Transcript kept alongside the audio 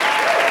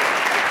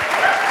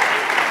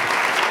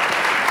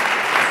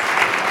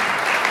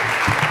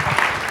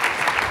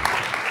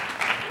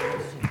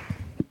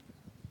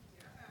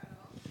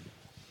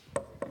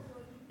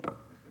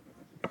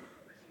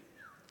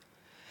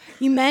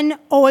men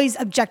always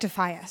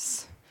objectify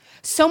us.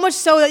 So much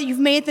so that you've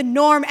made it the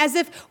norm, as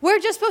if we're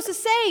just supposed to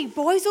say,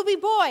 boys will be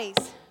boys.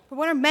 But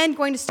when are men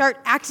going to start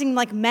acting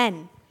like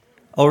men?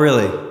 Oh,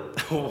 really?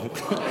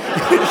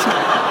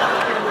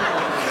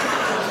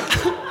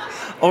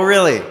 Oh,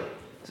 really?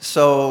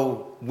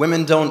 So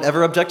women don't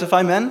ever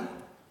objectify men?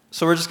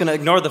 So we're just going to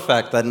ignore the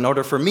fact that in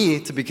order for me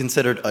to be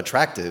considered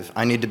attractive,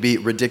 I need to be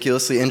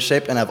ridiculously in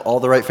shape and have all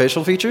the right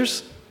facial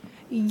features?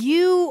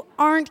 You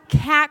aren't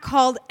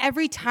catcalled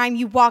every time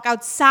you walk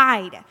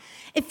outside.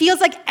 It feels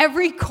like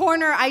every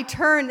corner I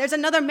turn, there's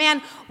another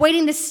man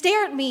waiting to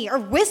stare at me or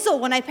whistle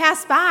when I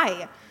pass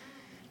by.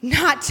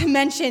 Not to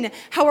mention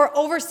how we're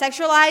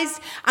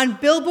over-sexualized on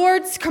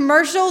billboards,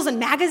 commercials, and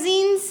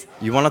magazines.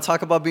 You want to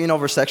talk about being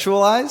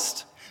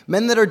over-sexualized?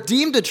 Men that are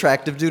deemed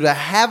attractive due to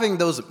having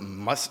those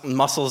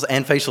muscles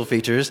and facial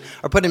features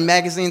are put in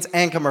magazines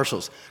and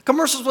commercials.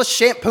 Commercials with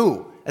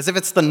shampoo, as if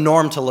it's the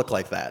norm to look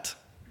like that.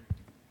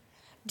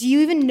 Do you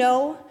even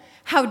know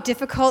how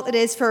difficult it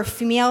is for a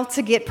female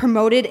to get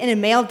promoted in a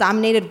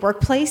male-dominated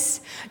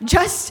workplace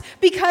just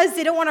because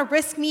they don't want to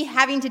risk me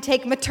having to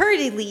take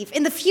maternity leave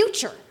in the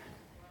future?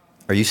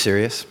 Are you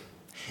serious?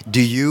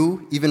 Do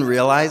you even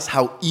realize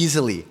how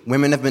easily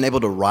women have been able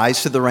to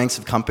rise to the ranks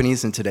of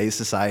companies in today's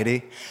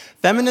society?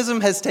 Feminism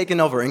has taken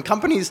over, and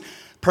companies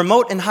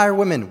promote and hire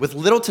women with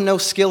little to no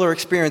skill or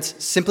experience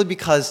simply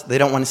because they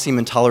don't want to seem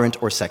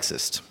intolerant or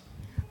sexist.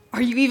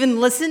 Are you even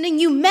listening?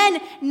 You men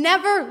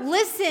never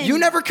listen. You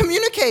never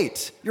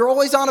communicate. You're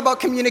always on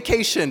about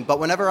communication, but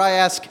whenever I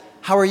ask,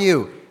 how are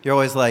you? You're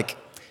always like,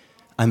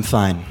 I'm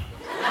fine.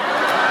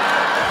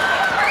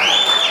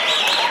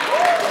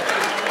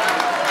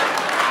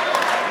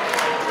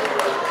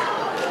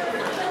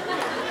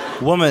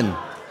 Woman,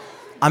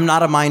 I'm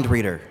not a mind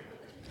reader.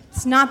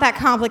 It's not that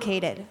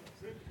complicated.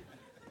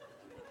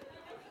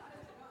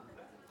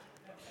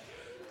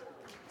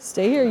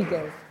 Stay here, you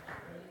guys.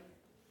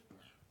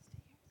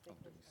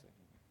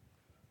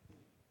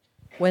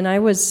 When I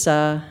was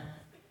at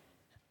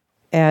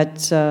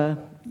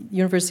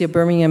University of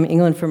Birmingham,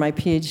 England for my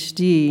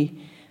PhD,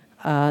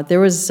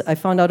 I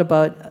found out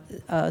about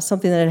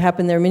something that had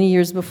happened there many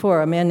years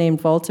before. A man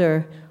named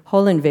Walter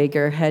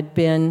Hollenweger had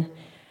been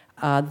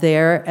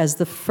there as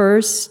the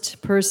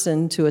first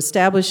person to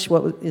establish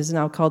what is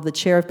now called the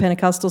Chair of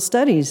Pentecostal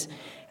Studies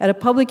at a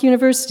public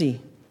university.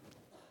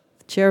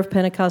 The Chair of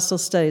Pentecostal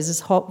Studies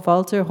is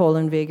Walter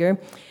Hollenweger.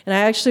 And I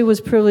actually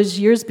was privileged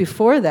years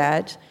before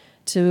that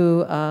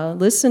to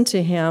listen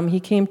to him. He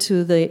came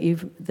to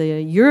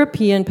the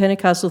European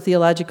Pentecostal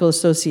Theological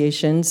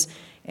Association's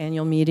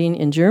annual meeting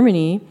in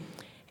Germany.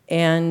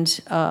 And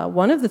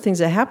one of the things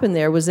that happened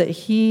there was that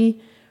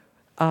he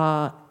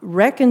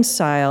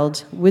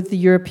reconciled with the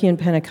European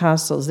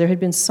Pentecostals. There had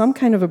been some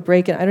kind of a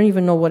break, and I don't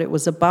even know what it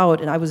was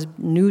about, and I was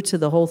new to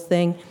the whole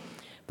thing,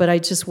 but I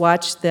just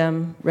watched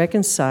them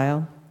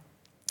reconcile.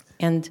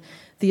 And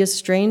the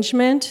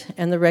estrangement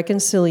and the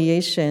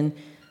reconciliation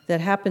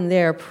that happened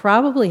there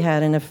probably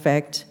had an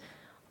effect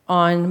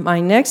on my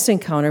next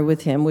encounter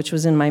with him, which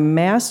was in my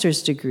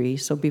master's degree,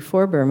 so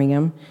before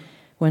Birmingham,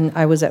 when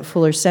I was at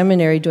Fuller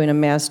Seminary doing a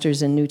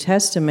master's in New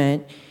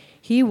Testament.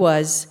 He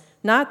was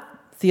not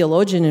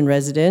theologian in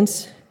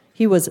residence,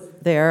 he was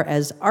there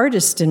as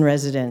artist in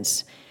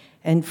residence.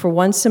 And for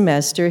one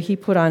semester, he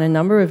put on a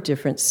number of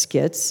different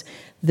skits.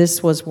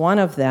 This was one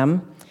of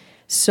them.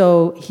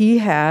 So he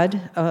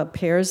had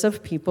pairs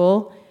of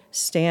people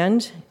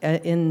stand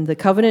in the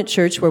Covenant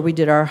Church where we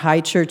did our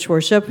high church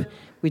worship.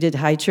 We did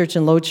high church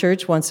and low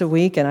church once a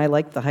week, and I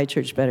liked the high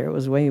church better. It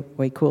was way,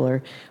 way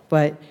cooler.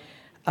 But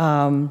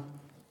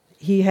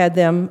he had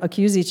them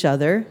accuse each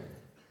other,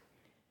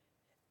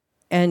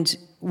 and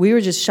we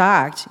were just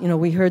shocked. You know,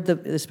 we heard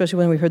especially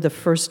when we heard the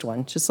first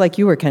one, just like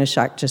you were kind of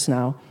shocked just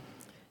now.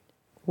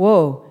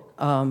 Whoa.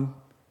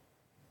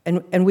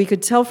 And we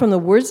could tell from the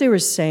words they were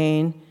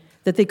saying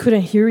that they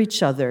couldn't hear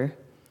each other.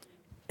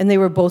 And they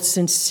were both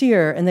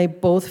sincere, and they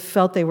both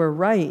felt they were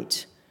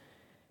right.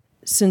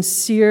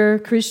 Sincere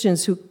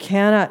Christians who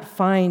cannot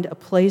find a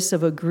place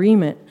of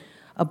agreement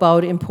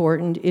about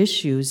important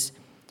issues.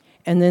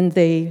 And then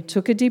they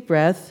took a deep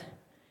breath,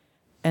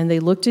 and they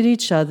looked at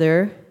each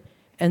other,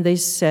 and they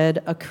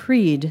said a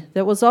creed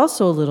that was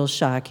also a little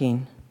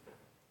shocking.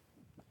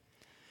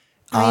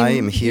 I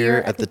am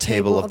here at the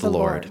table of the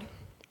Lord.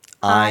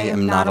 I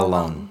am not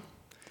alone.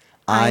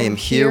 I am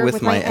here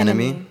with my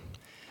enemy.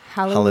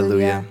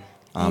 Hallelujah.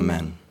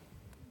 Amen.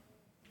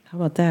 How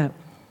about that?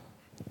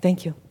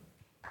 Thank you.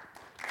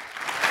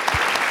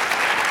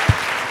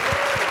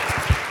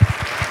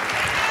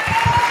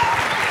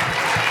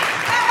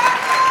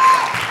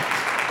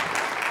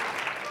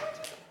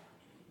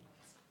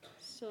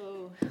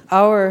 So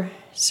our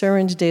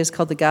sermon today is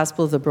called The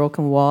Gospel of the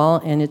Broken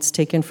Wall, and it's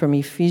taken from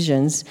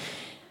Ephesians.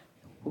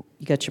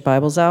 You got your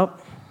Bibles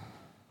out?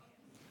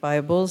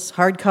 Bibles,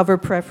 hardcover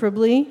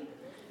preferably,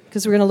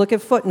 because we're going to look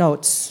at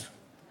footnotes.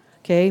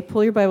 Okay,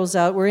 pull your Bibles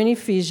out. We're in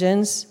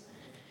Ephesians.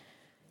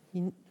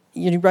 You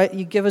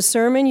give a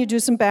sermon, you do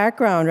some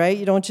background, right?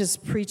 You don't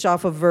just preach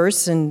off a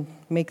verse and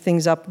make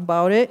things up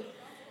about it.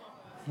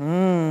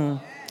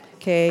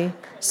 Okay,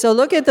 so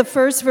look at the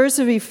first verse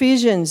of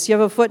Ephesians. You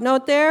have a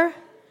footnote there?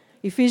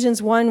 Ephesians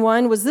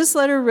 1:1. Was this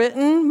letter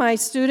written, my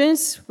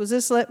students? Was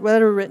this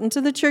letter written to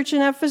the church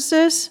in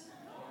Ephesus?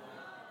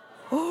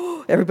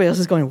 Oh, everybody else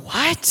is going,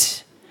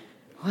 what?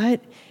 What?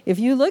 If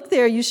you look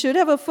there, you should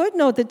have a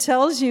footnote that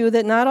tells you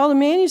that not all the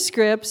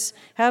manuscripts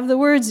have the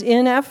words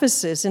in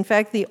Ephesus. In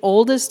fact, the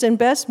oldest and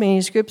best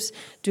manuscripts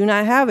do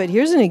not have it.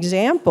 Here's an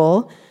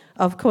example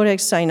of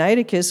Codex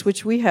Sinaiticus,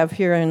 which we have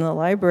here in the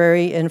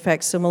library in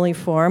facsimile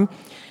form.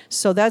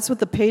 So that's what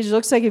the page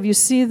looks like. If you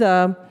see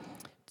the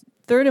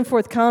third and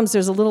fourth columns,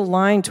 there's a little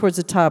line towards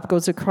the top. It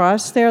goes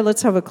across there.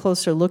 Let's have a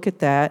closer look at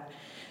that.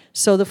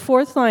 So the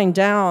fourth line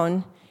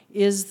down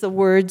is the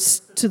words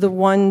to the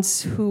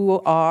ones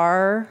who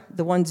are,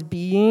 the ones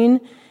being.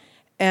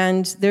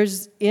 And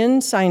there's, in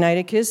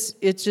Sinaiticus,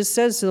 it just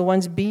says to the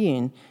ones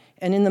being.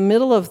 And in the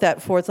middle of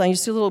that fourth line, you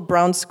see a little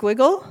brown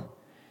squiggle.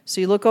 So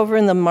you look over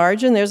in the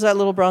margin, there's that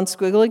little brown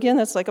squiggle again.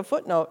 That's like a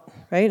footnote,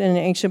 right, in an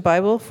ancient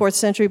Bible, 4th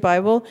century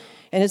Bible.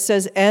 And it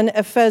says, en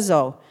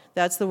Epheso.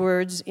 That's the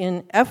words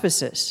in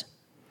Ephesus.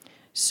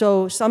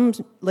 So some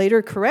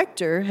later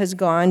corrector has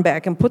gone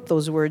back and put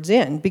those words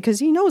in because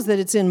he knows that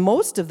it's in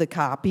most of the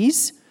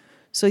copies,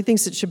 so he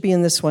thinks it should be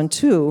in this one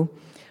too.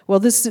 Well,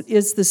 this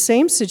is the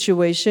same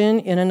situation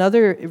in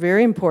another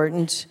very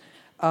important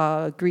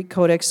Greek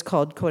codex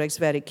called Codex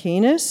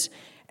Vaticanus,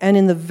 and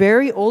in the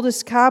very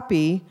oldest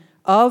copy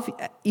of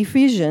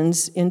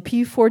Ephesians in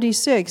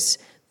P46,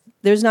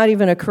 there's not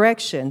even a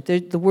correction.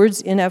 The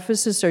words in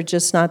Ephesus are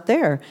just not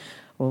there.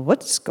 Well,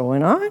 what's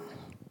going on?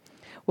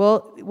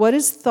 Well, what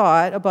is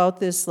thought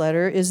about this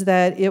letter is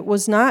that it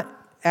was not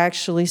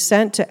actually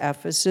sent to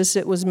Ephesus.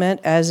 It was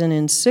meant as an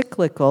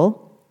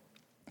encyclical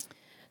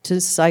to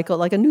cycle,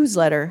 like a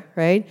newsletter,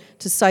 right?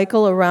 To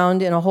cycle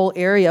around in a whole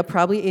area,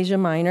 probably Asia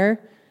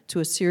Minor, to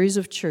a series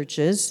of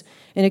churches.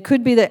 And it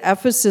could be that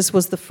Ephesus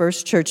was the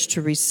first church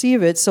to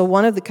receive it. So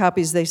one of the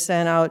copies they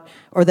sent out,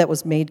 or that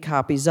was made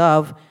copies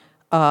of,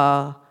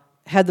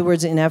 had the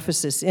words in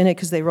Ephesus in it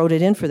because they wrote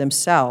it in for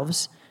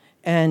themselves.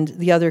 And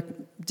the other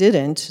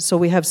didn't. So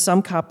we have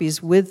some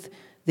copies with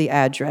the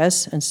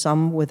address and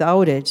some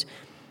without it.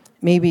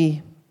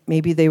 Maybe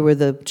they were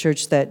the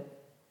church that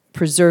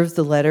preserved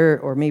the letter,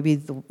 or maybe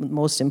the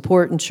most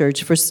important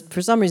church. For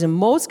some reason,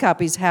 most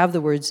copies have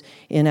the words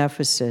in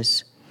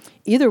Ephesus.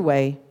 Either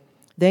way,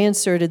 they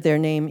inserted their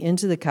name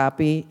into the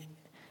copy,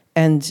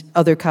 and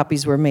other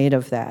copies were made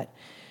of that.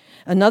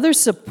 Another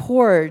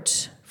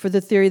support for the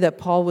theory that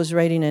Paul was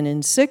writing an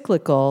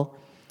encyclical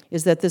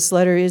is that this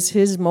letter is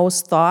his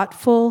most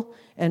thoughtful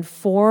and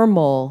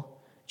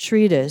formal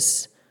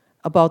treatise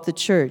about the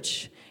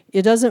church.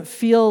 It doesn't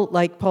feel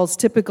like Paul's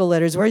typical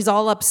letters where he's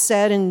all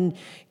upset and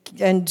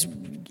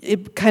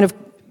it kind of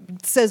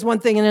says one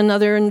thing and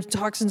another and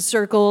talks in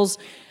circles.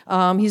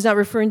 He's not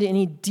referring to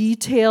any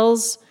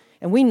details.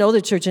 And we know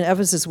the church in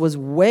Ephesus was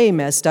way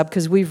messed up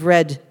because we've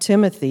read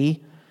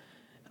Timothy.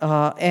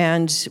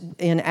 And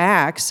in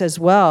Acts as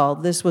well,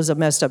 this was a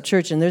messed up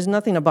church. And there's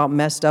nothing about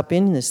messed up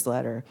in this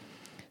letter.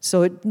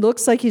 So it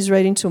looks like he's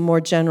writing to a more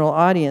general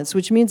audience,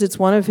 which means it's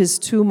one of his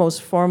two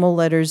most formal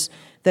letters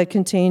that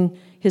contain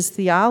his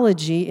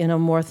theology in a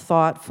more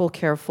thoughtful,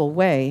 careful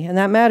way. And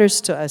that matters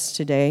to us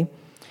today.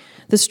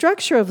 The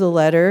structure of the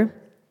letter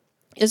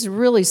is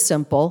really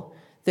simple.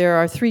 There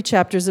are 3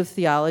 chapters of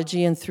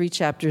theology and 3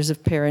 chapters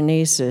of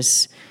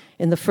paranesis.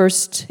 In the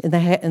first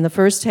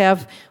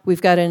half,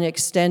 we've got an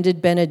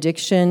extended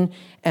benediction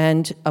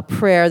and a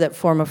prayer that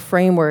form a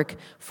framework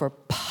for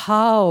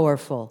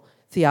powerful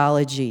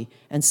theology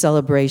and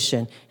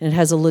celebration, and it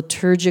has a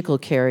liturgical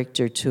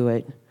character to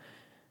it.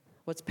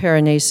 What's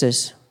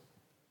paranesis?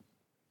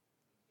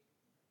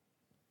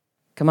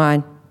 Come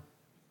on.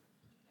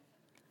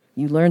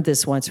 You learned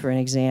this once for an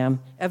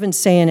exam. Evan's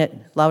saying it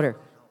louder.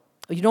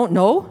 Oh, you don't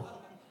know?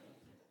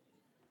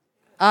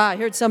 I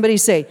heard somebody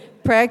say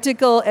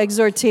practical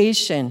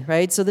exhortation,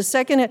 right? So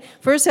the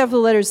first half of the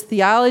letter is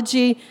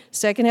theology.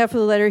 Second half of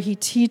the letter, he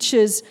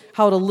teaches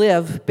how to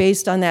live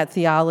based on that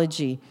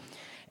theology.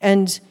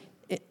 And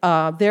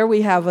there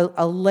we have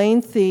a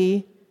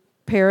lengthy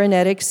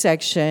paranetic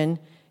section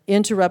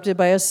interrupted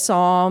by a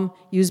psalm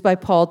used by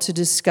Paul to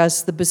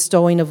discuss the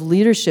bestowing of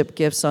leadership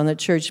gifts on the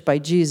church by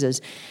Jesus.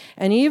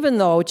 And even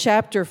though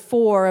chapter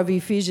 4 of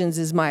Ephesians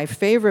is my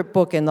favorite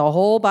book in the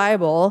whole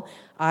Bible,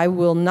 I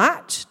will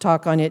not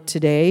talk on it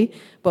today,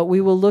 but we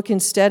will look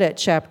instead at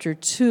chapter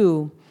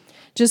 2.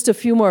 Just a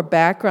few more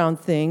background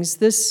things.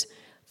 This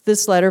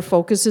letter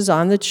focuses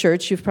on the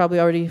church. You've probably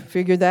already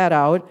figured that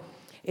out.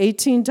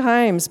 18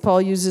 times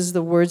Paul uses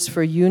the words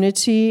for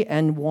unity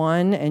and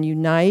one and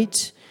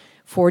unite.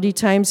 40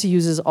 times he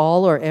uses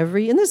all or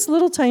every in this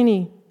little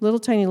tiny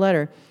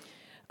letter.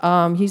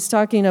 He's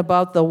talking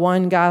about the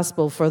one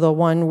gospel for the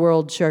one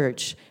world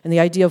church. And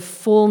the idea of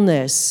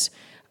fullness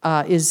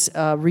is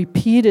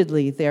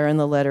repeatedly there in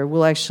the letter.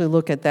 We'll actually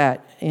look at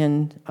that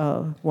in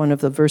one of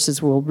the verses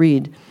we'll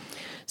read.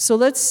 So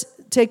let's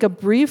take a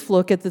brief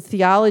look at the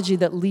theology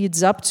that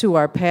leads up to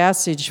our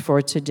passage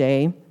for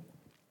today.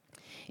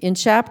 In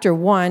chapter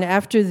 1,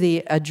 after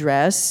the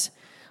address,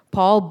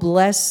 Paul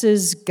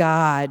blesses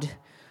God,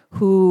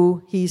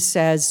 who, he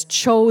says,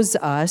 chose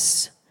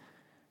us.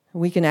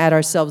 We can add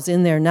ourselves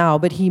in there now,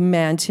 but he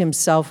meant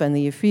himself and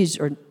the Ephesians,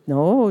 or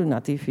no,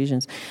 not the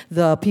Ephesians,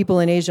 the people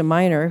in Asia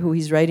Minor who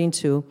he's writing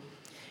to.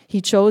 He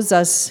chose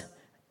us,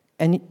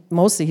 and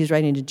mostly he's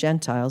writing to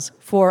Gentiles,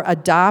 for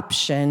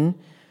adoption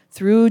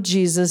through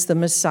Jesus the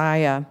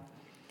Messiah.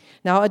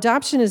 Now,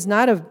 adoption is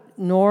not a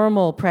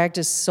normal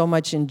practice so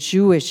much in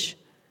Jewish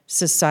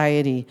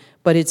society,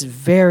 but it's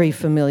very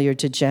familiar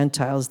to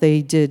Gentiles.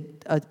 They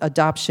did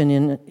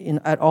adoption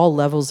at all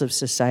levels of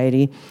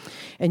society.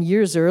 And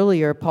years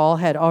earlier, Paul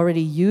had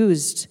already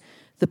used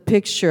the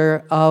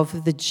picture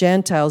of the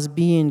Gentiles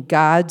being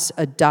God's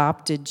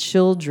adopted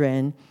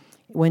children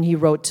when he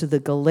wrote to the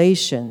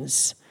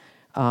Galatians.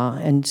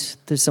 And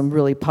there's some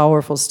really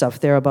powerful stuff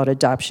there about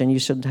adoption. You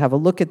should have a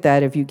look at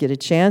that if you get a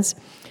chance.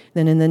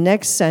 Then in the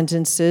next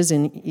sentences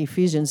in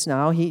Ephesians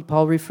now,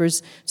 Paul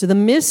refers to the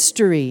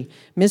mystery.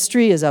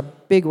 Mystery is a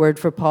big word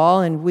for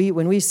Paul, and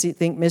when we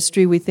think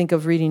mystery, we think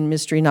of reading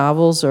mystery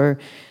novels or,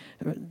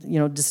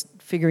 just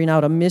figuring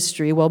out a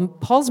mystery. Well,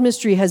 Paul's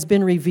mystery has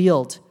been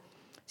revealed.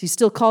 He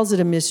still calls it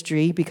a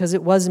mystery because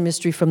it was a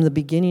mystery from the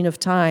beginning of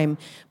time,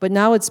 but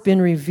now it's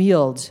been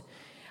revealed.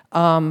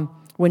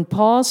 When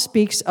Paul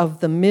speaks of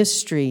the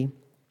mystery,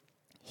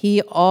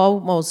 he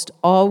almost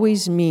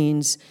always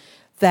means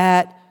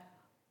that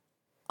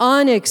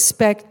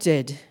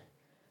unexpected,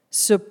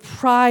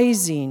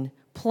 surprising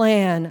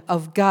plan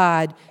of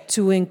God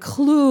to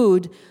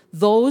include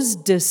those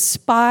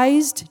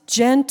despised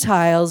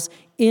Gentiles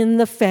in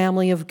the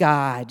family of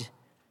God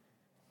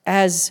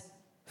as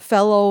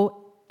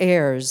fellow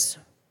heirs.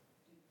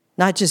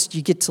 Not just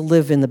you get to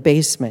live in the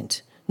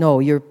basement. No,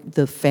 you're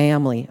the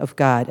family of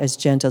God as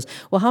Gentiles.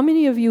 Well, how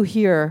many of you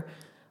here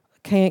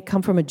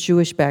come from a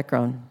Jewish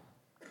background?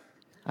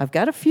 I've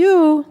got a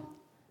few.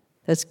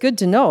 That's good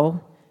to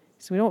know.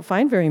 So we don't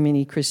find very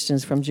many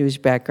Christians from Jewish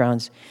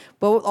backgrounds.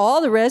 But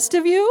all the rest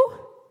of you,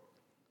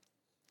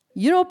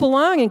 you don't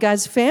belong in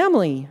God's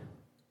family.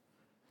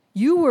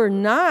 You were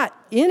not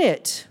in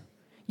it.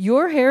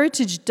 Your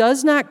heritage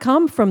does not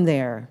come from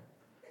there.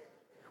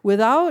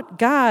 Without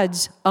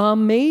God's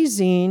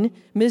amazing,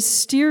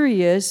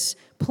 mysterious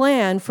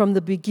plan from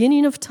the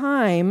beginning of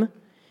time,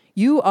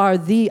 you are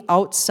the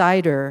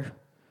outsider,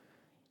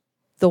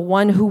 the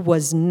one who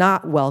was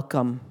not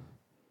welcome.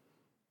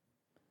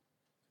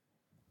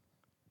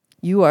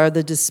 You are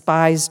the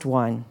despised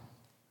one.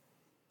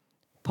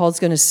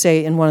 Paul's going to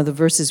say in one of the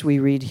verses we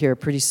read here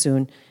pretty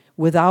soon,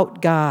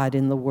 without God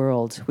in the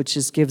world, which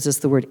gives us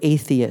the word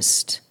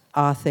atheist,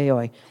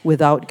 atheoi,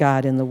 without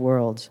God in the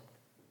world.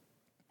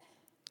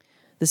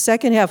 The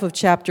second half of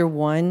chapter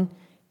 1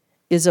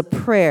 is a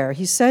prayer.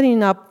 He's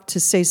setting up to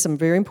say some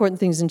very important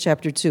things in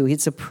chapter 2.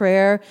 It's a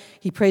prayer.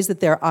 He prays that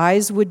their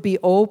eyes would be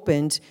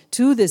opened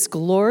to this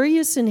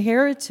glorious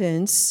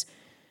inheritance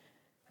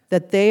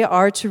that they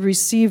are to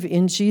receive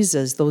in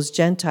Jesus, those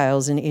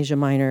Gentiles in Asia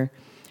Minor,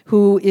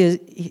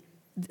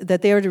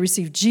 that they are to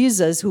receive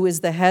Jesus, who is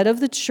the head of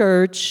the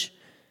church.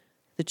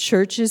 The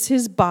church is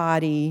his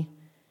body,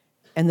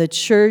 and the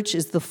church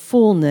is the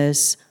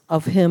fullness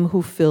of him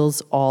who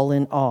fills all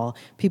in all.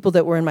 People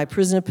that were in my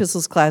prison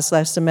epistles class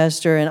last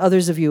semester, and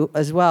others of you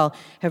as well,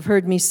 have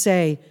heard me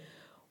say,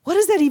 what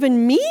does that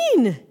even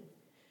mean?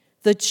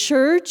 The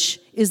church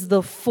is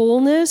the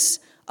fullness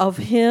of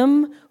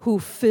him who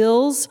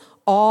fills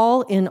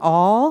all in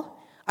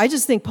all. I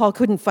just think Paul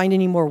couldn't find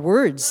any more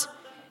words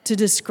to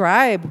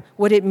describe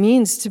what it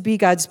means to be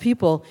God's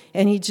people,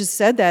 and he just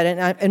said that.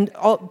 And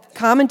all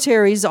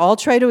commentaries all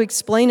try to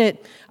explain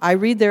it. I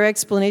read their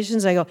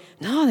explanations. I go,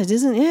 no, that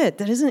isn't it.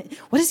 That isn't.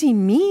 What does he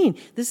mean?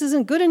 This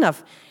isn't good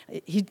enough.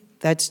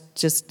 That's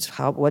just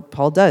what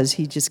Paul does.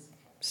 He just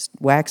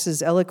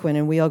waxes eloquent,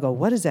 and we all go,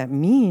 what does that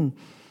mean?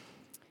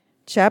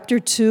 Chapter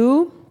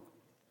 2,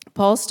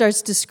 Paul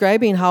starts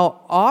describing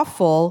how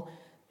awful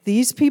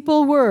these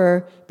people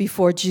were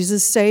before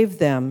Jesus saved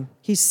them.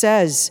 He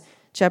says,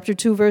 chapter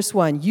 2, verse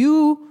 1,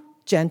 you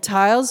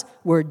Gentiles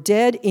were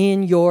dead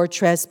in your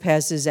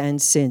trespasses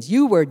and sins.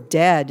 You were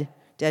dead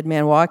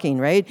man walking,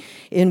 right?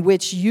 In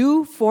which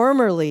you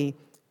formerly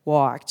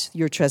walked,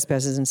 your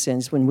trespasses and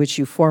sins, in which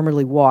you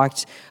formerly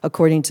walked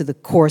according to the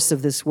course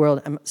of this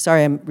world. I'm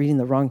sorry, I'm reading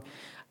the wrong.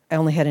 I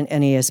only had an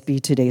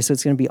NASB today, so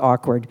it's going to be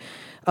awkward.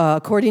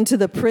 According to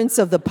the prince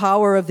of the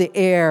power of the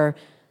air,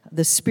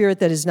 the spirit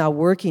that is now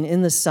working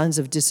in the sons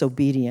of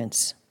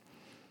disobedience.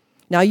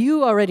 Now,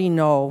 you already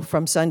know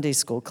from Sunday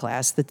school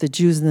class that the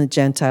Jews and the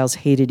Gentiles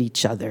hated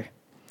each other.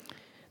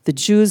 The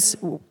Jews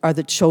are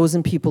the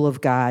chosen people of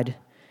God.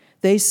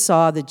 They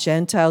saw the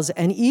Gentiles,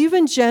 and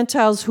even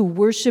Gentiles who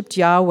worshiped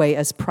Yahweh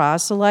as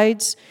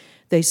proselytes,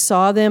 they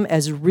saw them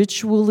as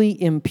ritually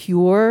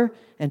impure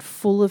and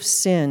full of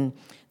sin.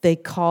 They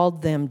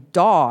called them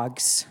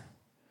dogs.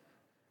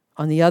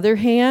 On the other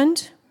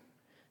hand,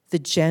 the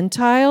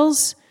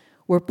Gentiles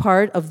were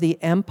part of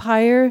the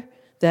empire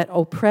that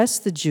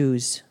oppressed the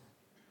Jews.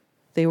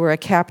 They were a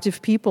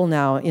captive people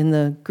now in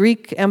the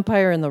Greek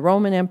Empire and the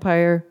Roman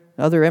Empire,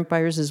 other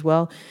empires as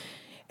well.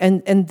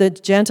 And the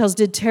Gentiles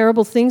did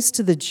terrible things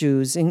to the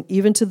Jews, and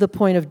even to the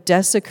point of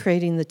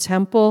desecrating the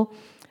temple,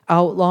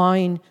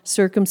 outlawing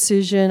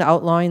circumcision,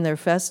 outlawing their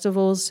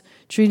festivals,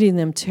 treating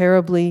them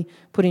terribly,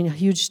 putting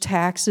huge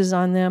taxes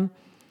on them.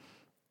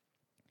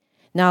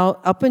 Now,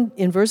 up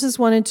in verses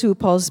 1 and 2,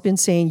 Paul's been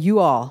saying,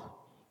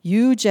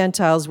 you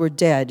Gentiles were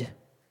dead.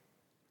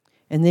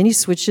 And then he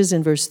switches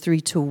in verse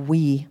 3 to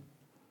we.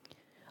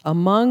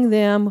 Among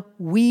them,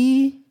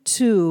 we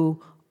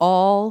too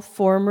all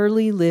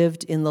formerly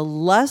lived in the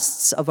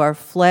lusts of our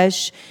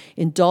flesh,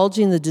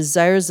 indulging the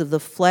desires of the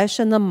flesh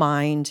and the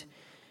mind,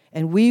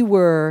 and we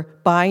were,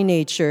 by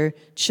nature,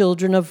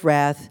 children of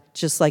wrath,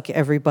 just like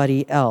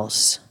everybody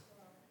else.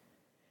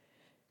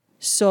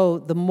 So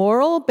the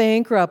moral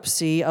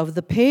bankruptcy of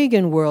the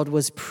pagan world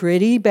was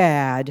pretty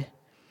bad,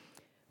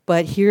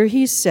 but here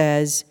he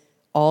says,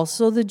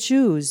 also the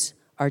Jews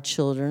are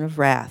children of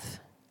wrath.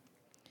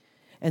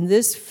 And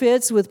this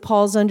fits with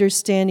Paul's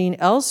understanding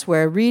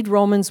elsewhere. Read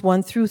Romans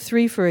 1 through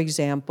 3, for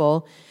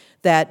example,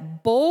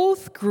 that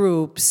both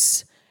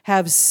groups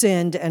have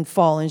sinned and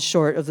fallen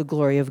short of the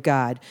glory of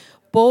God.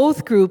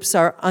 Both groups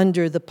are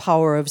under the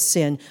power of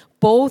sin.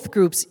 Both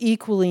groups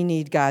equally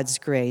need God's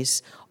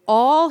grace.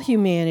 All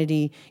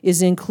humanity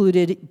is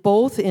included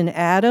both in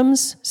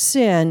Adam's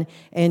sin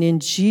and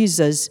in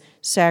Jesus'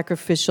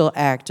 sacrificial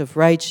act of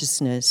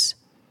righteousness.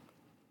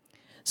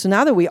 So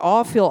now that we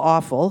all feel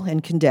awful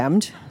and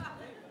condemned,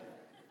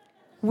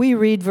 we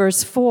read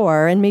verse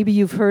 4, and maybe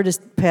you've heard a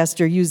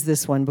pastor use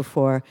this one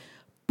before,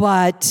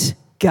 but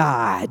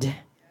God.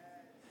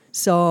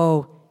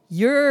 So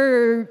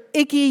you're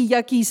icky,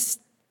 yucky,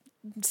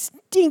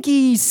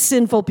 stinky,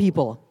 sinful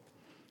people.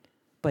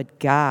 But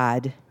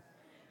God,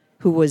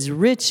 who was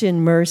rich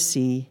in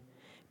mercy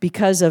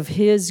because of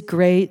his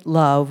great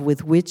love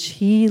with which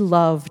he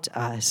loved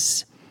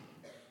us.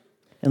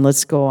 And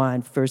let's go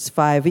on, verse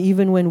 5.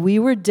 Even when we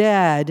were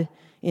dead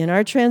in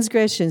our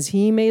transgressions,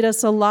 he made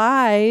us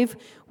alive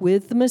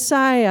with the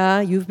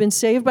Messiah. You've been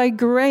saved by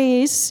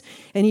grace,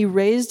 and he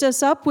raised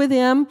us up with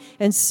him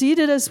and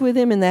seated us with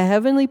him in the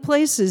heavenly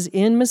places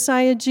in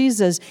Messiah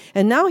Jesus.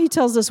 And now he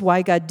tells us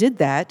why God did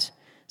that.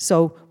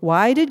 So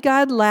why did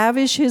God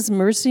lavish his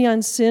mercy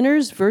on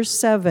sinners? Verse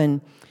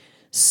 7,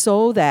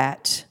 so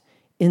that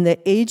in the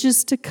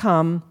ages to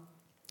come,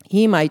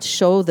 he might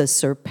show the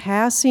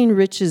surpassing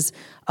riches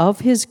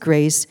of his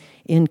grace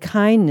in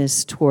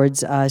kindness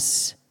towards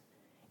us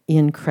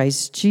in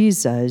Christ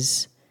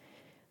Jesus.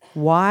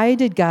 Why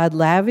did God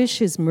lavish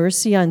his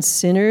mercy on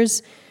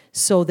sinners?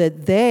 So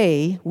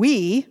that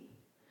we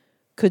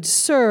could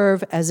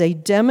serve as a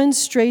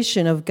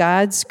demonstration of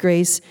God's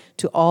grace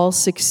to all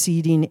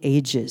succeeding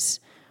ages.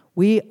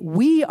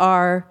 We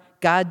are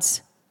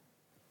God's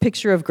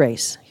picture of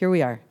grace. Here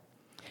we are.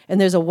 And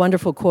there's a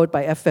wonderful quote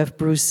by F.F.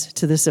 Bruce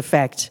to this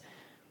effect.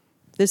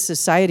 This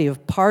society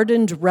of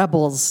pardoned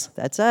rebels,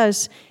 that's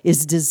us,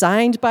 is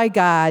designed by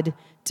God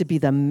to be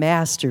the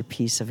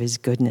masterpiece of his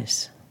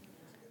goodness.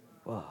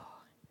 Whoa.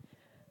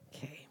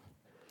 Okay.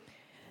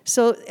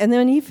 So, and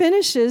then he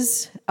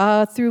finishes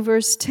through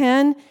verse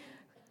 10.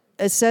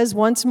 It says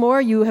once more,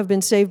 you have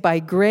been saved by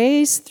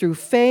grace through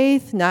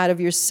faith, not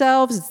of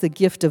yourselves. It's the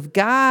gift of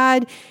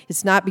God.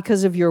 It's not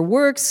because of your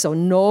works, so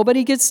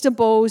nobody gets to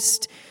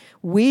boast.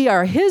 We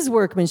are his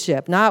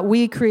workmanship, not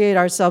we create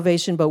our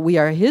salvation, but we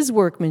are his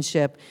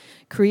workmanship,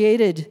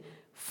 created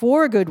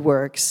for good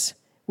works,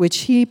 which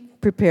he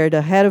prepared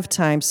ahead of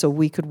time so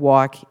we could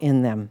walk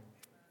in them.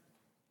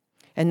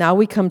 And now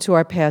we come to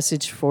our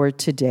passage for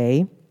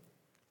today.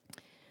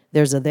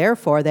 There's a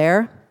therefore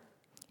there.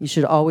 You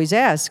should always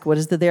ask, what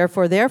is the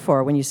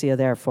therefore when you see a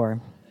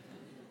therefore?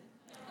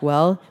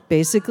 Well,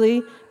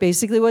 basically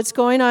what's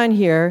going on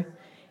here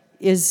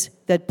is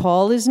that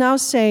Paul is now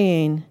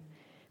saying,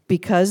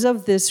 because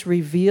of this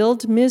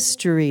revealed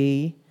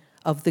mystery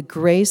of the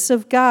grace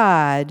of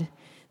God,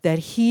 that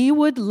he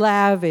would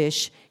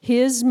lavish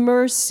his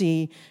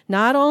mercy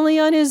not only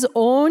on his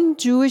own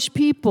Jewish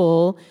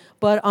people,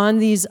 but on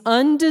these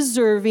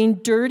undeserving,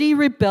 dirty,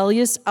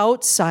 rebellious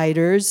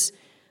outsiders,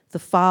 the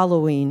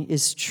following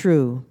is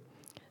true.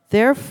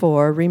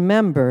 Therefore,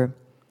 remember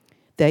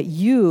that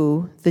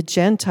you, the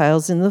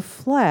Gentiles in the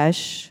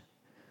flesh,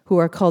 who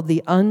are called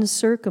the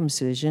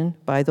uncircumcision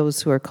by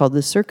those who are called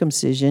the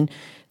circumcision,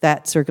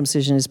 that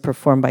circumcision is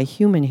performed by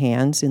human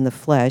hands in the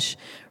flesh.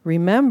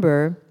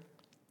 Remember,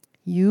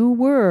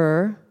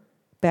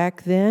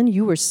 back then,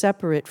 you were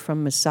separate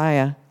from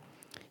Messiah.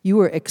 You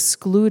were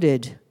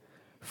excluded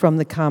from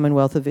the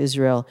commonwealth of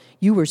Israel.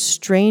 You were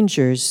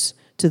strangers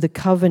to the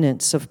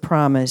covenants of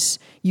promise.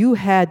 You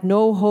had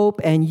no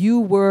hope, and you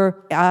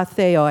were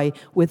atheoi,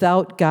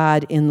 without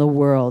God in the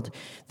world.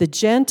 The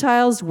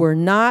Gentiles were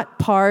not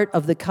part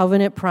of the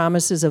covenant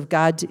promises of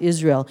God to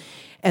Israel,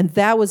 and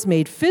that was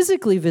made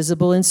physically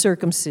visible in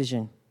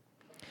circumcision.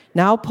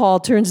 Now Paul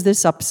turns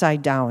this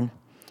upside down.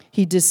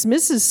 He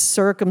dismisses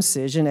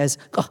circumcision as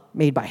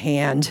made by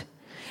hand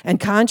and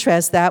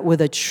contrasts that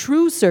with a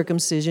true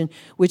circumcision,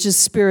 which is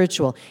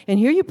spiritual. And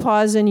here you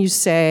pause and you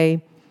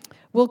say,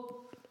 well,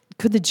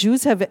 could the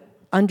Jews have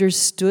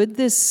understood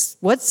this?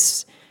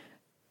 What's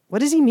what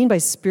does he mean by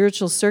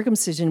spiritual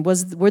circumcision?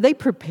 Were they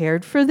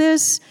prepared for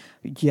this?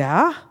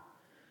 Yeah.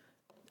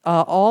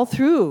 All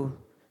through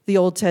the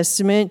Old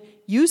Testament,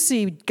 you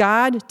see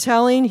God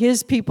telling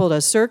his people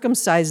to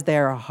circumcise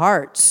their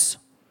hearts.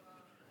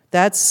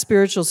 That's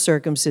spiritual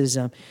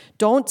circumcision.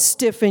 Don't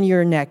stiffen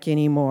your neck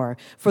anymore.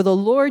 For the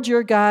Lord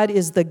your God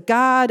is the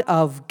God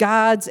of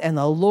gods and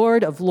the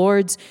Lord of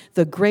lords,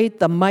 the great,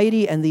 the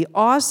mighty, and the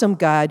awesome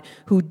God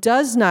who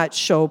does not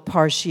show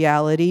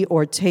partiality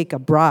or take a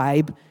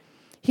bribe.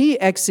 He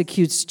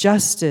executes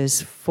justice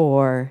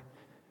for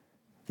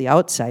the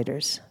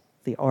outsiders,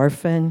 the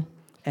orphan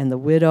and the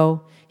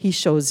widow. He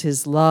shows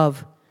his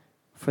love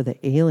for the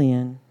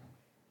alien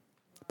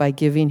by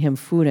giving him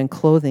food and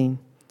clothing.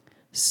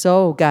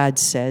 So God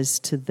says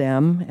to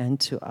them and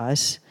to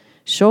us,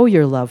 show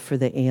your love for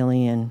the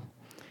alien,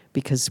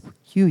 because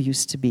you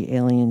used to be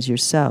aliens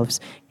yourselves.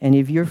 And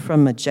if you're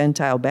from a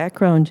Gentile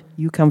background,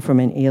 you come from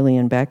an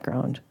alien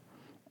background.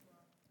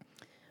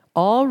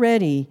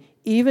 Already,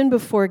 even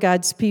before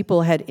God's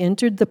people had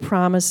entered the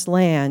promised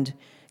land,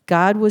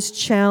 God was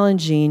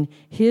challenging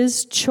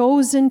his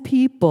chosen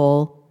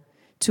people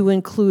to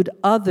include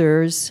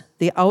others,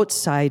 the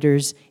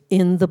outsiders,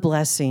 in the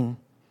blessing.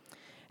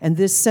 And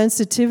this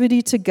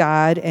sensitivity to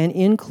God and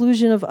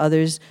inclusion of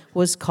others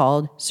was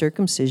called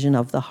circumcision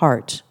of the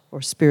heart,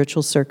 or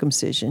spiritual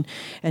circumcision.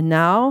 And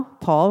now,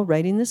 Paul,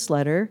 writing this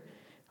letter,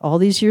 all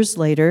these years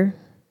later,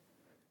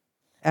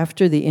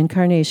 after the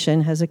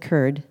incarnation has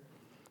occurred,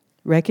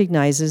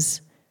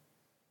 recognizes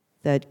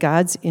that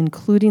God's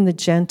including the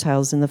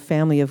Gentiles in the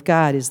family of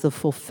God is the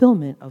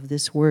fulfillment of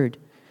this word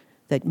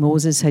that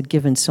Moses had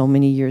given so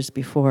many years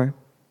before.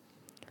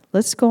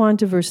 Let's go on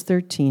to verse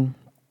 13.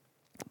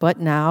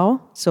 But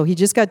now, so he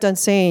just got done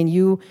saying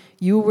you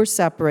were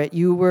separate,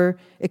 you were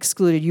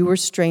excluded, you were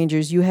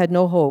strangers, you had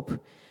no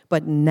hope.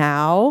 But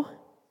now,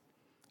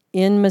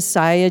 in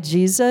Messiah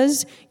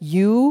Jesus,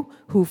 you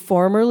who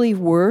formerly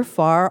were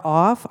far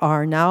off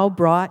are now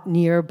brought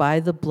near by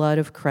the blood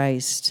of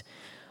Christ.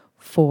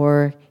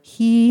 For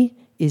he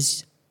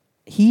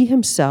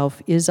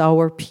himself is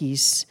our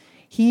peace.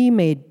 He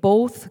made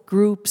both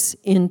groups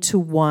into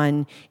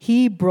one.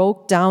 He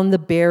broke down the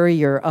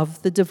barrier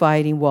of the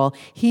dividing wall.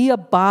 He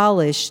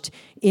abolished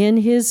in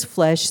his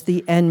flesh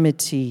the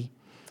enmity.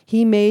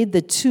 He made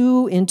the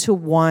two into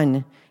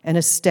one and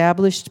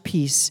established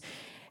peace,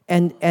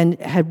 and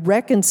had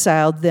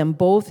reconciled them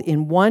both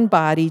in one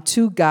body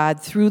to God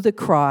through the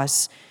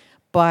cross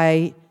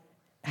by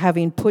it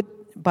having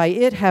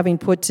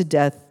put to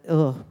death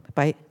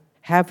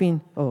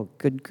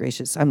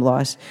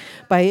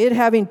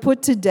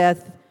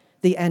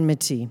the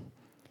enmity.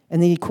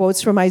 And then he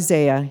quotes from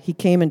Isaiah, he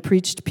came and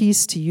preached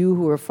peace to you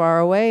who are far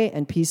away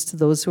and peace to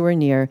those who are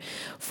near.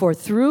 For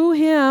through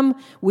him,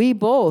 we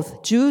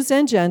both, Jews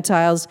and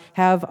Gentiles,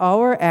 have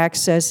our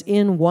access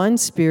in one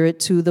spirit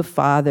to the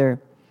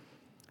Father.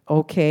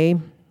 Okay.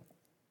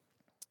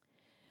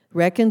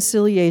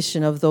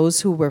 Reconciliation of those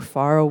who were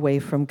far away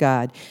from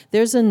God.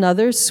 There's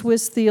another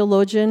Swiss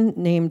theologian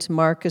named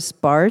Marcus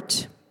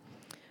Barth,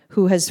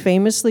 who has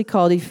famously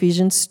called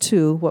Ephesians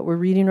 2, what we're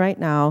reading right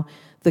now,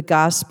 the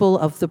gospel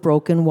of the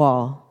broken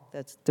wall.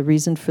 That's the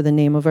reason for the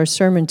name of our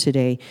sermon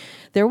today.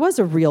 There was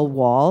a real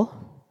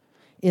wall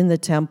in the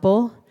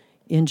temple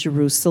in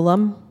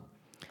Jerusalem,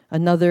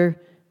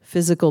 another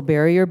physical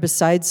barrier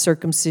besides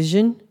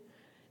circumcision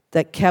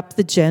that kept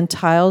the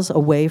Gentiles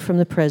away from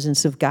the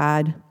presence of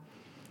God.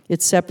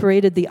 It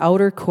separated the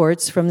outer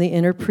courts from the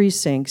inner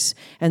precincts,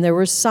 and there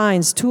were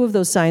signs. 2 of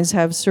those signs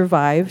have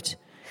survived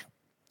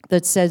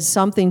that said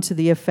something to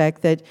the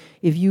effect that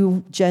if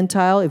you,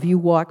 Gentile, if you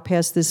walk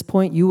past this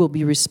point, you will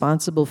be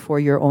responsible for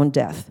your own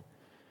death.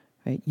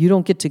 Right? You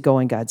don't get to go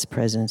in God's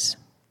presence.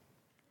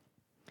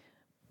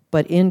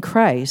 But in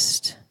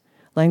Christ,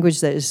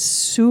 language that is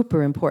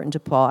super important to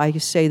Paul, I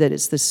say that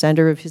it's the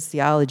center of his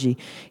theology.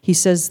 He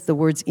says the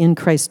words in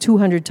Christ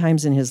 200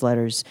 times in his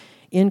letters.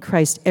 In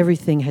Christ,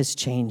 everything has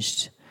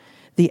changed.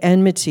 The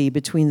enmity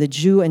between the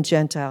Jew and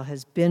Gentile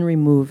has been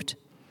removed.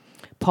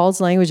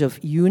 Paul's language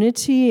of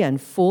unity and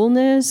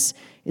fullness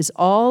is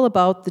all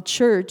about the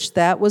church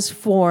that was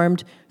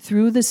formed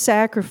through the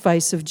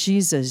sacrifice of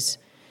Jesus.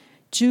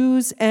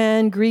 Jews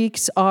and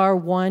Greeks are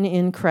one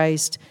in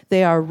Christ.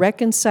 They are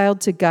reconciled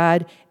to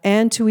God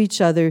and to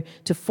each other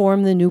to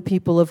form the new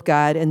people of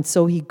God. And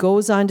so he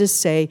goes on to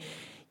say,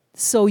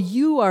 so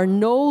you are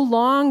no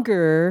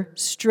longer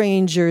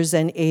strangers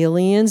and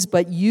aliens,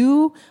 but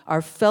you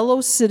are fellow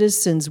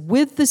citizens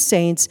with the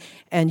saints,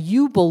 and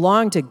you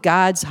belong to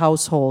God's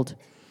household,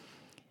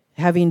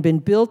 having been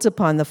built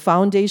upon the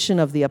foundation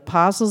of the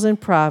apostles and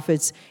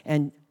prophets,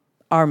 and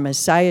our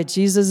Messiah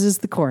Jesus is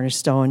the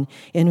cornerstone,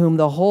 in whom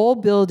the whole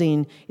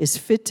building is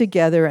fit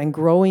together and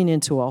growing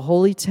into a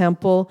holy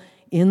temple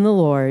in the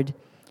Lord,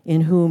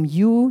 in whom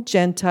you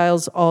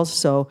Gentiles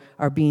also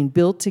are being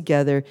built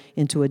together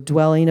into a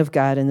dwelling of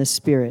God in the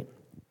Spirit.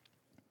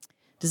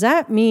 Does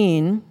that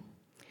mean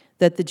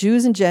that the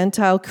Jews and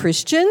Gentile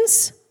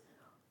Christians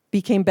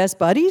became best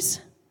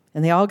buddies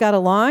and they all got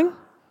along?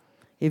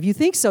 If you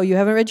think so, you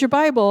haven't read your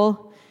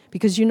Bible,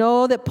 Because you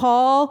know that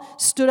Paul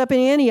stood up in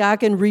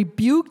Antioch and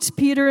rebuked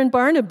Peter and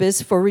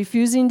Barnabas for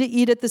refusing to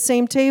eat at the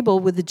same table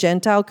with the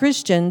Gentile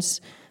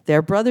Christians,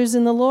 their brothers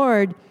in the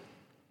Lord.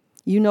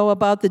 You know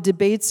about the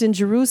debates in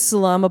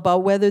Jerusalem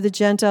about whether the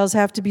Gentiles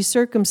have to be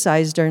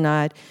circumcised or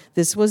not.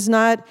 This was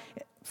not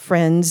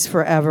friends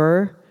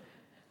forever.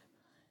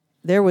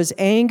 There was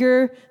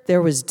anger,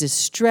 there was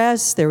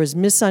distress, there was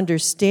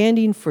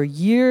misunderstanding for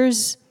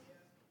years.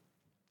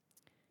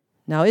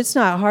 Now, it's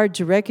not hard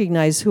to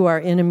recognize who our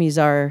enemies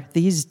are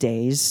these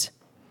days.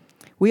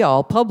 We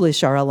all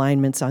publish our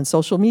alignments on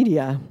social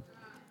media.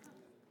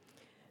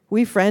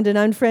 We friend and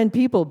unfriend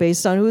people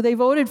based on who they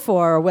voted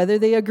for, or whether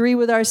they agree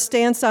with our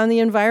stance on the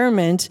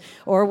environment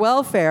or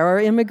welfare or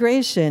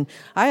immigration.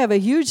 I have a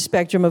huge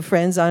spectrum of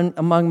friends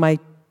among my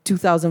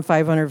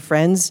 2,500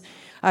 friends.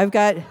 I've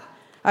got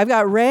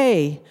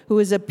Ray, who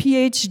is a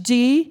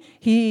PhD.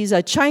 He's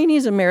a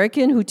Chinese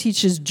American who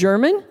teaches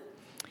German.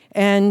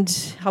 And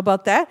how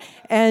about that?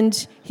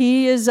 And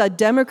he is a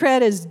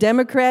Democrat, as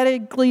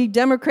democratically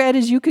Democrat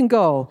as you can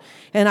go.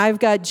 And I've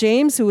got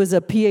James, who is a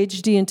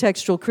PhD in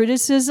textual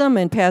criticism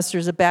and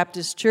pastors a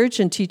Baptist church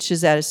and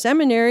teaches at a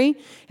seminary.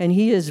 And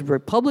he is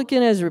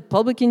Republican as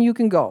Republican you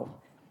can go.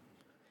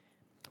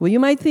 Well, you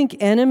might think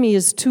enemy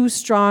is too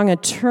strong a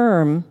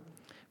term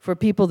for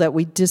people that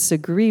we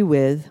disagree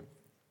with.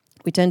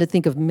 We tend to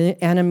think of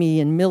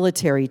enemy in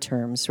military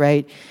terms,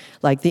 right?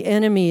 Like the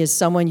enemy is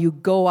someone you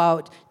go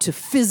out to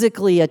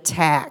physically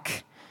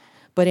attack.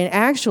 But in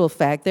actual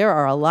fact, there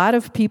are a lot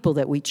of people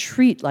that we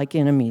treat like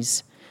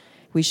enemies.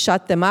 We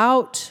shut them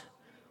out,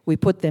 we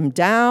put them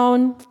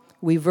down,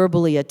 we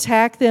verbally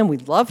attack them. We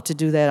love to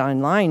do that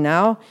online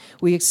now.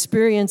 We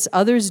experience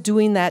others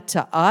doing that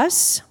to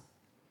us.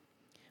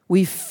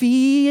 We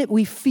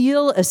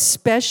feel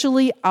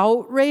especially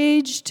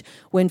outraged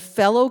when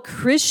fellow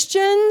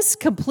Christians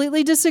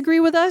completely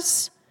disagree with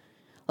us.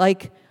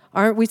 Like,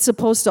 aren't we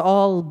supposed to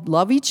all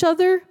love each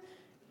other?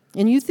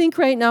 And you think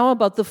right now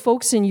about the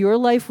folks in your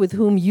life with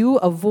whom you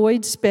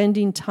avoid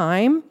spending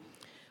time,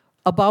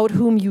 about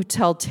whom you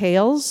tell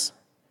tales,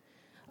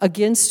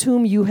 against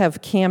whom you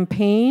have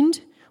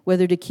campaigned,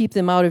 whether to keep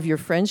them out of your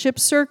friendship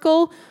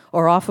circle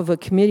or off of a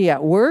committee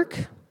at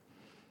work.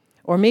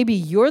 Or maybe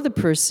you're the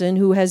person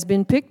who has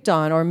been picked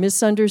on or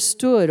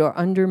misunderstood or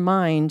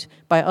undermined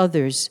by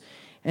others,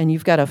 and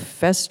you've got a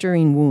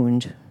festering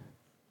wound.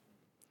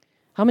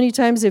 How many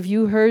times have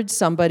you heard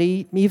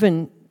somebody,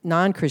 even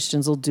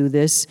non-Christians will do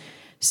this,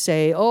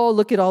 say, oh,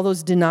 look at all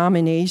those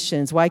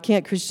denominations. Why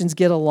can't Christians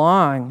get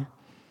along?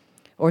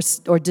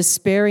 Or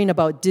despairing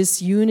about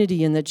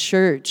disunity in the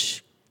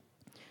church.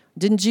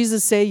 Didn't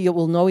Jesus say you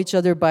will know each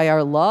other by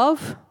our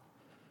love?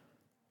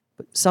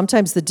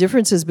 Sometimes the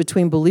differences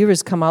between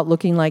believers come out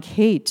looking like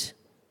hate.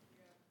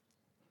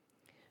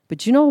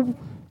 But you know,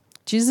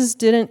 Jesus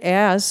didn't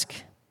ask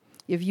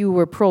if you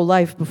were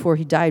pro-life before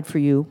he died for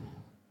you.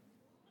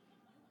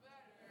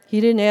 He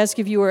didn't ask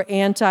if you were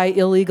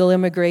anti-illegal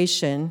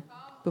immigration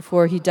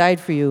before he died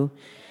for you.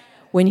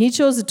 When he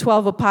chose the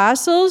 12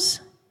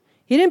 apostles,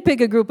 he didn't pick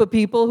a group of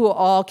people who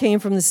all came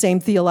from the same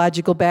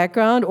theological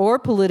background or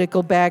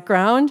political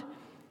background.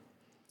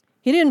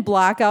 He didn't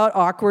block out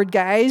awkward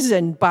guys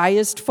and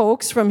biased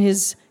folks from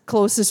his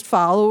closest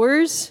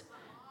followers.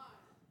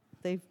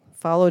 They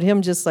followed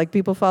him just like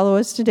people follow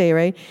us today,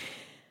 right?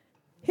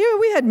 Here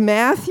we had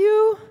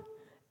Matthew,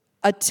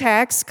 a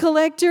tax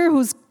collector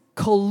who's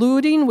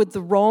colluding with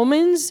the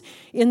Romans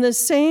in the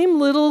same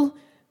little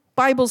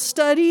Bible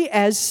study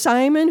as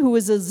Simon, who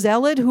is a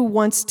zealot who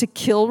wants to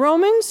kill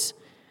Romans.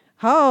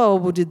 How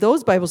did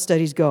those Bible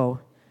studies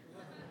go?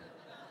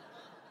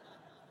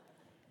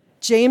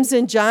 James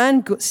and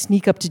John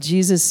sneak up to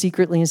Jesus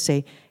secretly and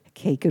say,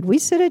 okay, could we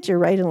sit at your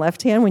right and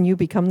left hand when you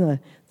become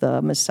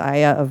the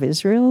Messiah of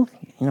Israel?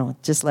 You know,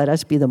 just let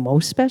us be the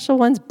most special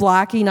ones,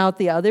 blocking out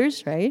the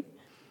others, right?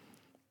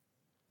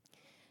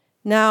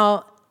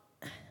 Now,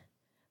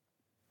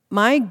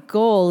 my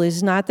goal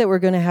is not that we're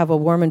going to have a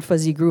warm and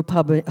fuzzy group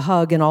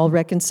hug and all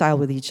reconcile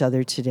with each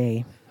other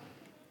today.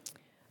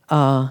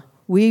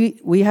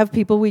 We have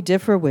people we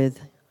differ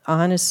with,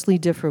 honestly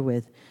differ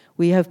with.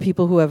 We have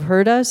people who have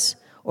hurt us,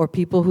 or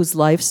people whose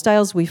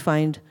lifestyles we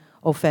find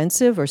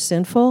offensive or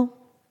sinful.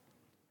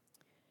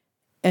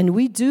 And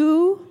we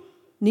do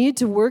need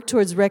to work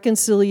towards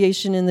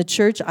reconciliation in the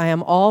church. I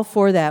am all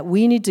for that.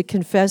 We need to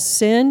confess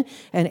sin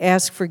and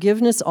ask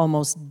forgiveness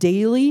almost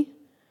daily.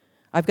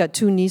 I've got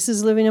 2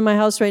 nieces living in my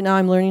house right now.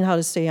 I'm learning how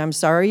to say I'm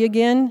sorry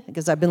again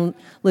because I've been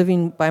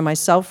living by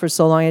myself for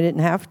so long I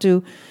didn't have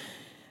to.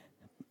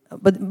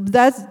 But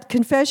that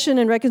confession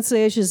and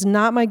reconciliation is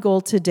not my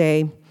goal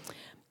today.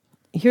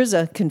 Here's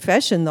a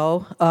confession,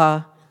 though.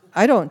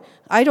 I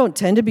don't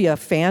tend to be a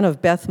fan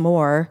of Beth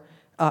Moore.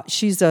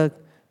 She's a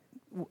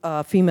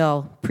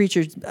female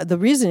preacher. The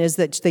reason is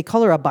that they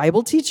call her a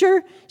Bible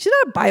teacher. She's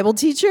not a Bible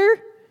teacher.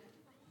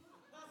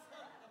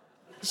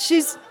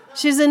 She's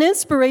an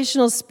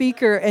inspirational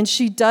speaker, and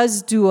she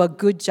does do a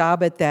good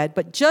job at that.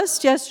 But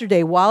just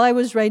yesterday, while I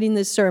was writing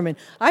this sermon,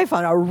 I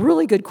found a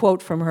really good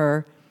quote from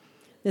her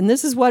and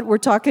this is what we're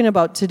talking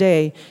about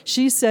today.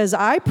 She says,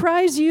 I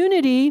prize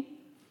unity.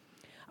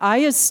 I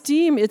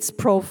esteem its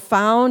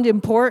profound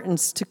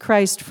importance to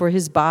Christ for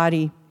his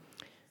body.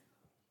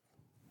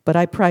 But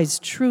I prize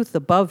truth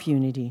above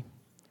unity.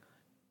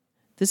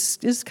 This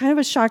is kind of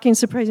a shocking,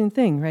 surprising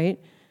thing, right?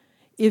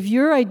 If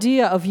your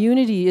idea of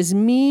unity is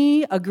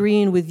me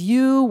agreeing with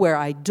you where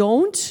I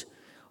don't,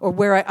 or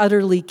where I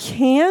utterly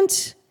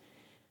can't,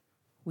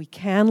 we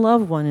can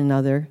love one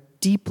another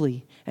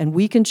deeply, and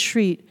we can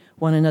treat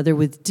one another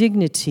with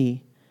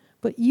dignity.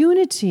 But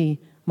unity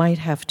might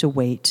have to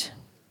wait.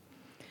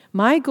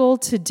 My goal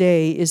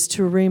today is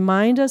to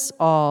remind us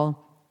all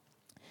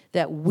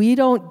that we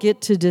don't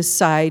get to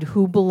decide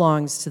who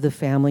belongs to the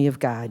family of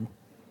God.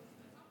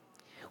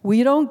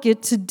 We don't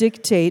get to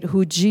dictate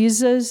to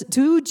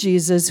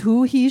Jesus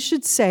who he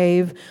should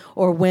save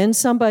or when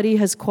somebody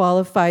has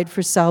qualified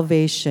for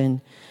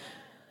salvation.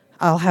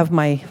 I'll have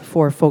my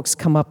 4 folks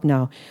come up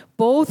now.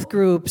 Both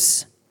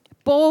groups,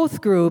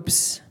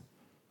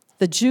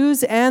 the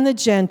Jews and the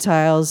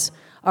Gentiles,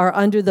 are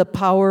under the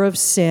power of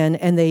sin,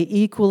 and they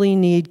equally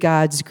need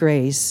God's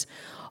grace.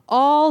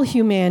 All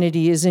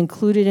humanity is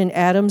included in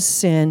Adam's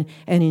sin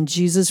and in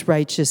Jesus'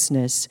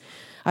 righteousness.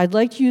 I'd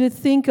like you to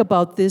think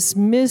about this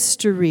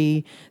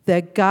mystery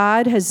that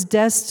God has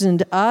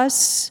destined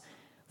us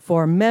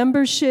for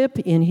membership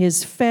in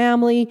his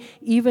family,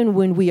 even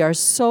when we are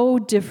so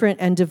different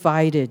and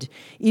divided,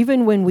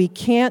 even when we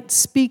can't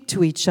speak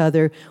to each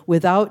other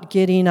without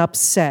getting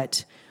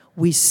upset.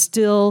 We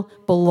still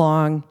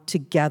belong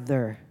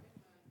together.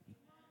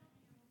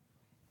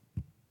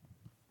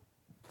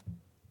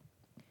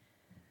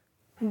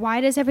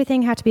 Why does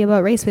everything have to be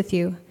about race with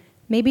you?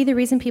 Maybe the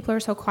reason people are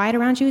so quiet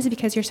around you is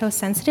because you're so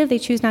sensitive, they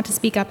choose not to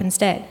speak up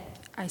instead.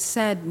 I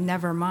said,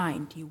 never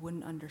mind, you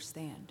wouldn't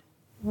understand.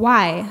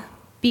 Why?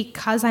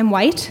 Because I'm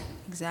white?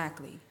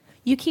 Exactly.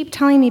 You keep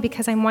telling me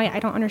because I'm white, I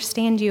don't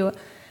understand you.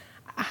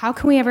 How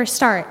can we ever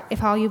start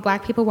if all you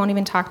black people won't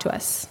even talk to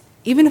us?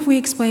 Even if we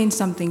explained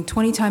something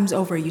 20 times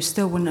over, you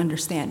still wouldn't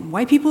understand.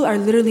 White people are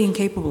literally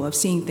incapable of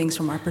seeing things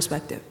from our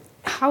perspective.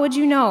 How would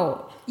you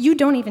know? You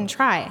don't even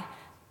try.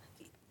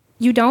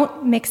 You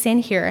don't mix in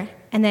here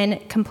and then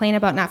complain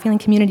about not feeling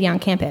community on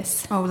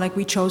campus. Oh, like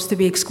we chose to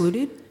be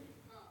excluded?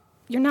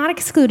 You're not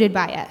excluded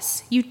by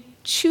us. You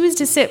choose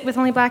to sit with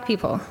only black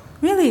people.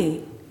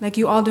 Really? Like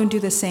you all don't do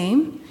the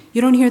same?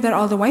 You don't hear that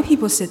all the white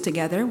people sit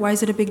together. Why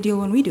is it a big deal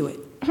when we do it?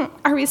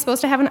 Are we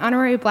supposed to have an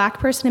honorary black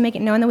person to make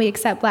it known that we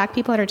accept black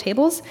people at our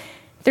tables?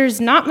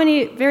 There's not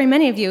very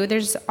many of you.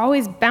 There's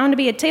always bound to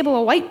be a table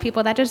of white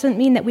people. That doesn't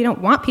mean that we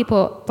don't want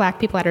black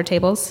people at our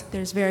tables.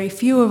 There's very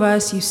few of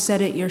us. You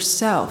said it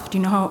yourself. Do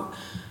you know how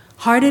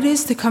hard it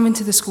is to come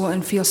into the school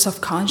and feel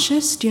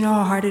self-conscious? Do you know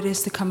how hard it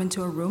is to come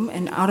into a room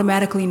and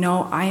automatically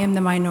know I am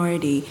the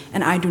minority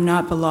and I do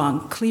not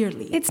belong,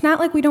 clearly? It's not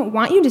like we don't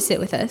want you to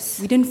sit with us.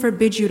 We didn't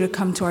forbid you to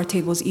come to our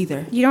tables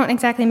either. You don't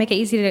exactly make it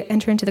easy to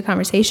enter into the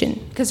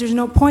conversation. Because there's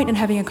no point in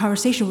having a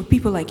conversation with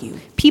people like you.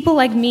 People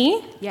like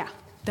me? Yeah.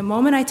 The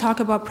moment I talk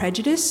about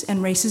prejudice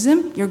and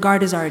racism, your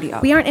guard is already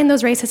up. We aren't in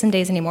those racism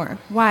days anymore.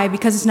 Why?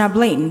 Because it's not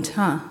blatant,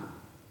 huh?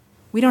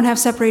 We don't have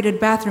separated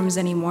bathrooms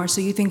anymore, so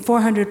you think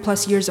 400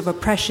 plus years of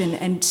oppression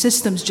and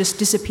systems just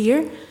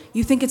disappear?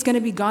 You think it's going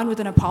to be gone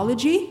with an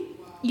apology?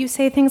 You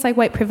say things like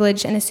white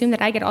privilege and assume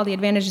that I get all the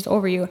advantages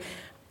over you.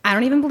 I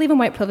don't even believe in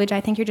white privilege.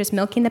 I think you're just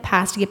milking the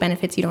past to get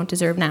benefits you don't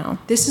deserve now.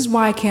 This is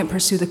why I can't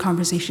pursue the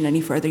conversation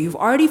any further. You've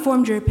already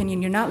formed your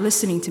opinion. You're not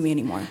listening to me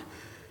anymore.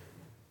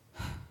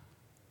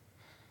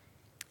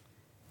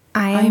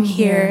 I am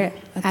here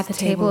at the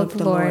table of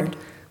the Lord.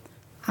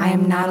 I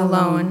am not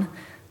alone.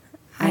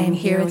 I am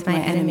here with my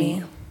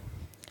enemy.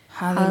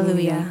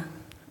 Hallelujah.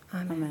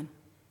 Amen.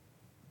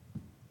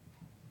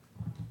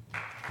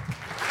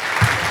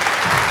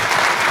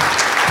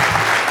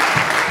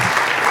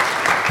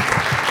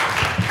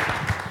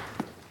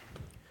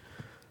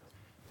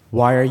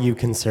 Why are you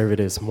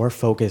conservatives more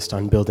focused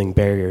on building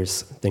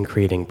barriers than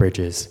creating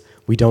bridges?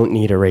 We don't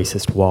need a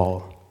racist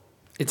wall.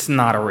 It's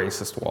not a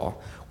racist wall.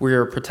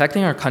 We're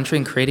protecting our country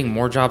and creating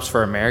more jobs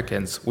for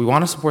Americans. We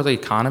want to support the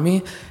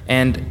economy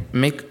and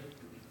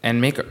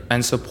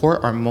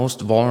support our most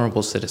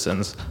vulnerable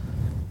citizens.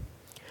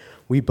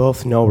 We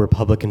both know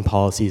Republican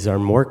policies are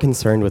more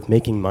concerned with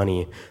making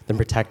money than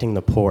protecting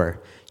the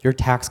poor. Your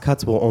tax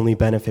cuts will only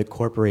benefit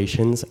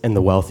corporations and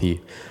the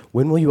wealthy.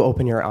 When will you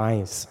open your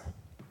eyes?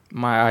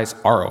 My eyes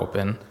are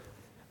open.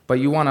 But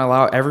you want to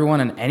allow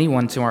everyone and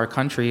anyone to our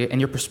country, and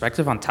your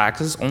perspective on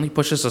taxes only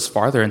pushes us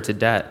farther into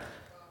debt.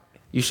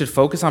 You should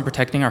focus on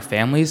protecting our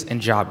families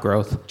and job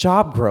growth.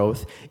 Job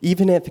growth,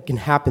 even if it can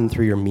happen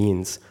through your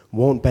means,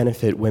 won't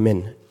benefit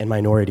women and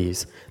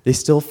minorities. They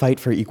still fight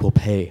for equal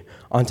pay.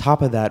 On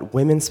top of that,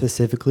 women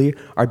specifically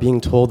are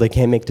being told they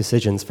can't make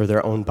decisions for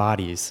their own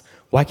bodies.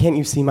 Why can't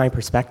you see my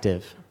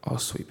perspective? Oh,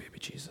 sweet baby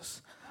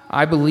Jesus.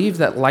 I believe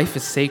that life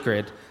is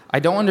sacred. I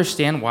don't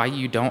understand why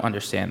you don't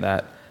understand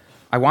that.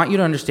 I want you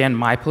to understand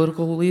my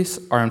political beliefs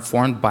are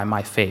informed by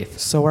my faith.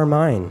 So are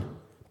mine.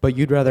 But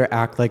you'd rather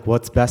act like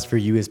what's best for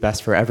you is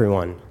best for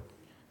everyone.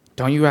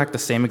 Don't you act the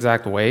same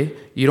exact way?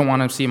 You don't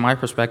want to see my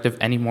perspective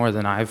any more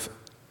than I've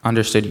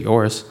understood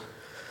yours.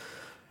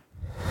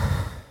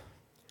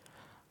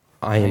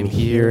 I am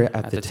here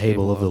at the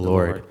table of the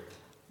Lord.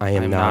 I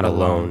am not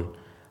alone.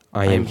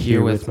 I am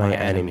here with my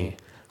enemy.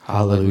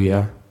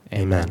 Hallelujah.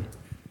 Amen.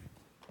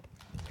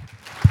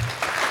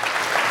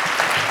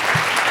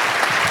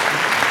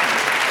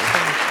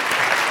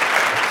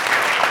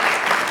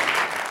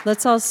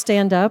 Let's all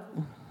stand up.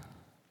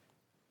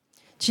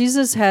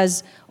 Jesus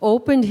has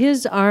opened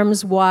his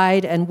arms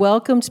wide and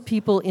welcomed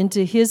people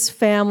into his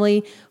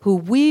family who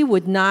we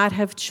would not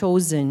have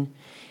chosen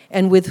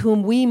and with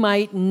whom we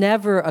might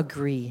never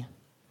agree.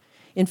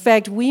 In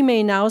fact, we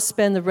may now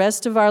spend the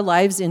rest of our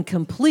lives in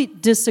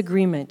complete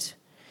disagreement.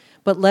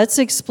 But let's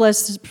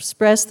express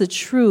the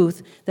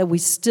truth that we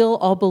still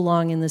all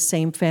belong in the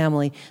same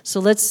family. So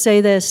let's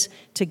say this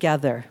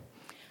together.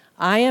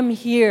 I am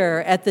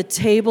here at the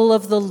table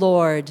of the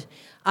Lord.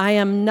 I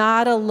am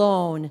not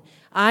alone.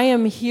 I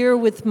am here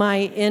with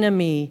my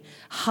enemy.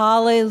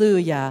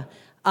 Hallelujah.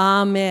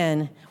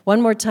 Amen. One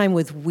more time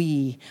with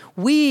we.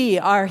 We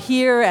are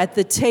here at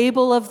the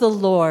table of the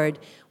Lord.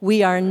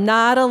 We are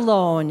not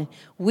alone.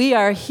 We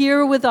are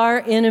here with our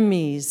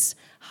enemies.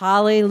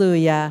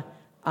 Hallelujah.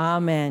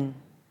 Amen.